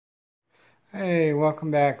Hey,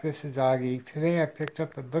 welcome back. This is Doggie. Today I picked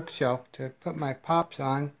up a bookshelf to put my pops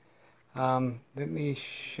on. Let me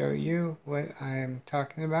show you what I'm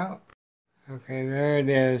talking about. Okay, there it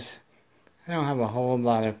is. I don't have a whole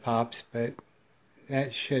lot of pops, but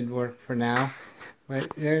that should work for now.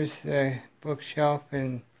 But there's the bookshelf,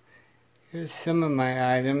 and here's some of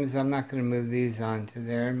my items. I'm not going to move these onto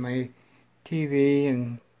there. My TV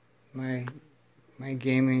and my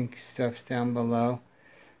gaming stuff's down below.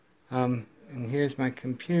 And here's my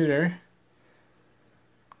computer.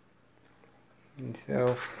 And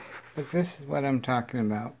so, but this is what I'm talking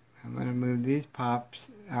about. I'm going to move these pops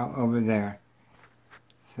out over there.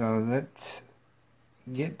 So let's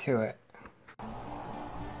get to it.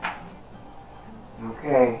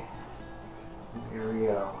 Okay, here we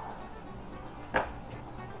go.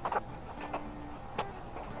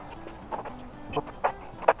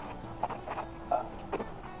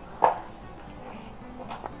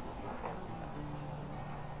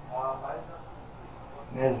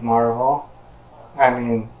 There's Marvel.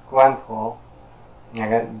 Gwenpool. I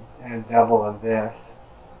got a double of this.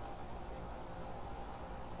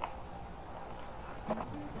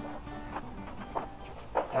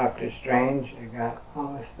 Doctor Strange. I got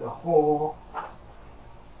almost the whole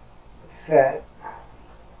set.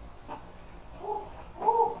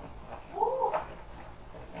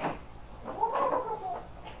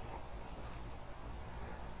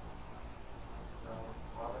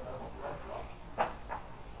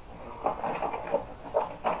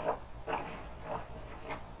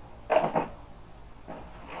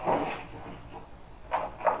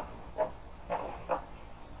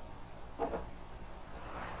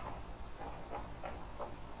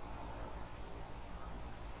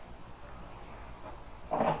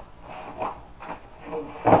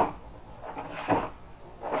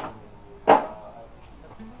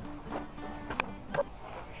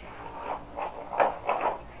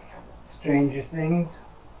 Stranger Things.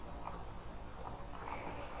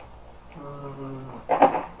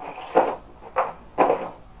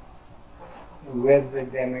 With the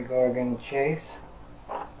Demogorgon Chase.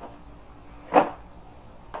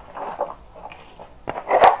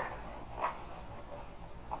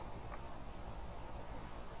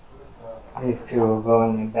 These two will go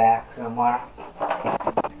in the back somewhere.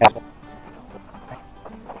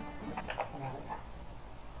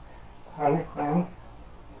 Harley Quinn.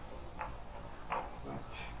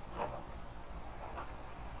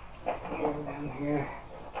 Down here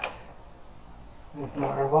is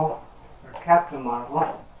Marvel, or Captain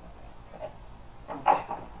Marvel.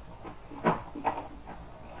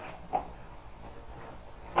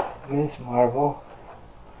 Miss Marvel.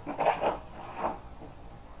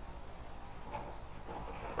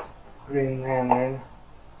 Green Lantern,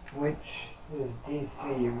 which is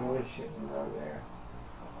DC. You really shouldn't go there.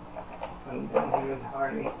 Put them down here with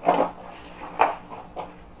Harley.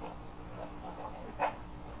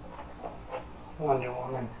 Wonder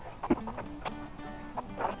Woman.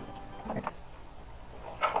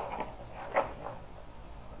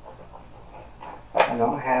 I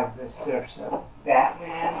don't have the source of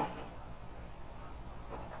Batman.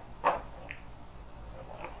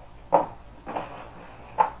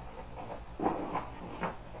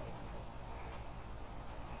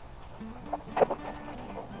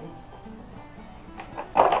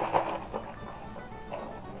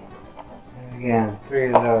 And again,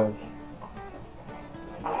 3 of those.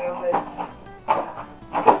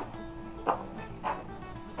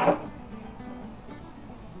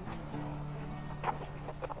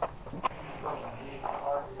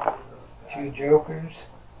 Two Jokers.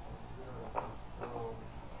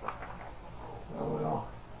 Oh well.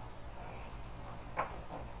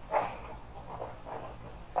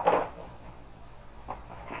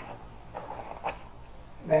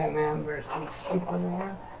 Batman versus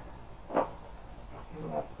Superman.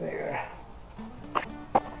 Up there.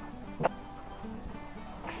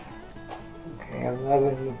 Okay,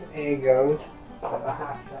 11 with Egos. So I'll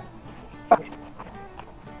have to.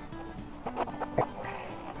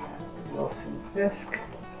 Wilson Fisk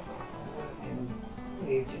and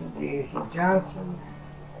Agent Daisy Johnson.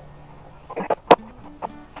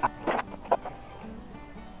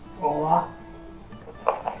 Ola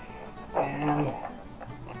and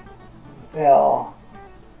Bell.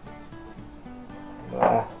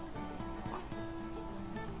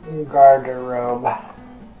 The garderobe.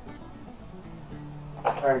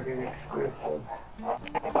 Target exclusive.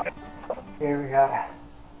 Here we got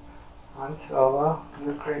Han Solo,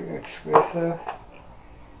 Blue Crate exclusive,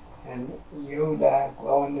 and Yoda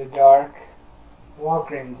glow in the dark,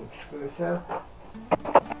 Walgreens exclusive.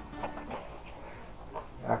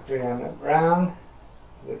 Dr. Emmett Brown,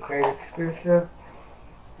 the Crate exclusive,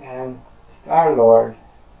 and Star-Lord,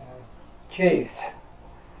 Chase.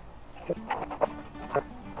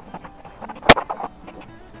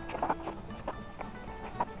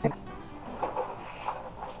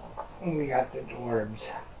 And we got the dwarves.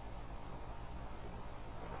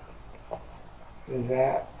 Is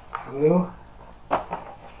that blue?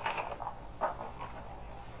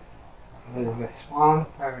 Elizabeth Swan,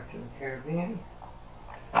 Pirates of the Caribbean.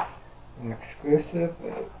 An exclusive.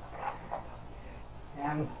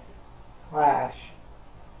 And Flash.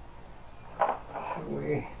 So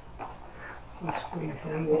we squeeze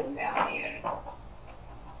them in down here.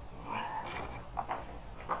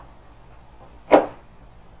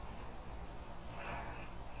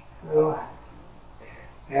 So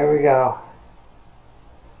there we go.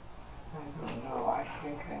 I don't know, I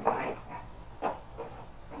think I might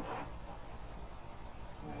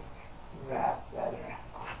like that better.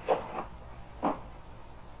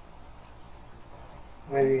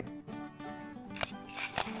 What do you?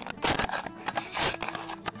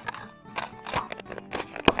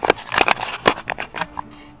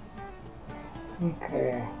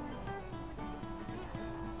 Okay.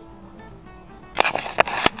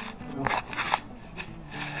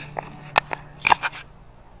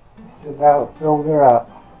 Just about filled her up.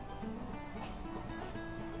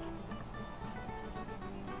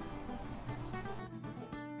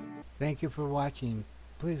 Thank you for watching.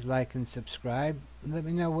 Please like and subscribe. Let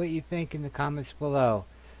me know what you think in the comments below.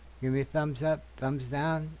 Give me a thumbs up, thumbs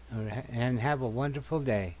down, and have a wonderful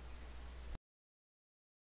day.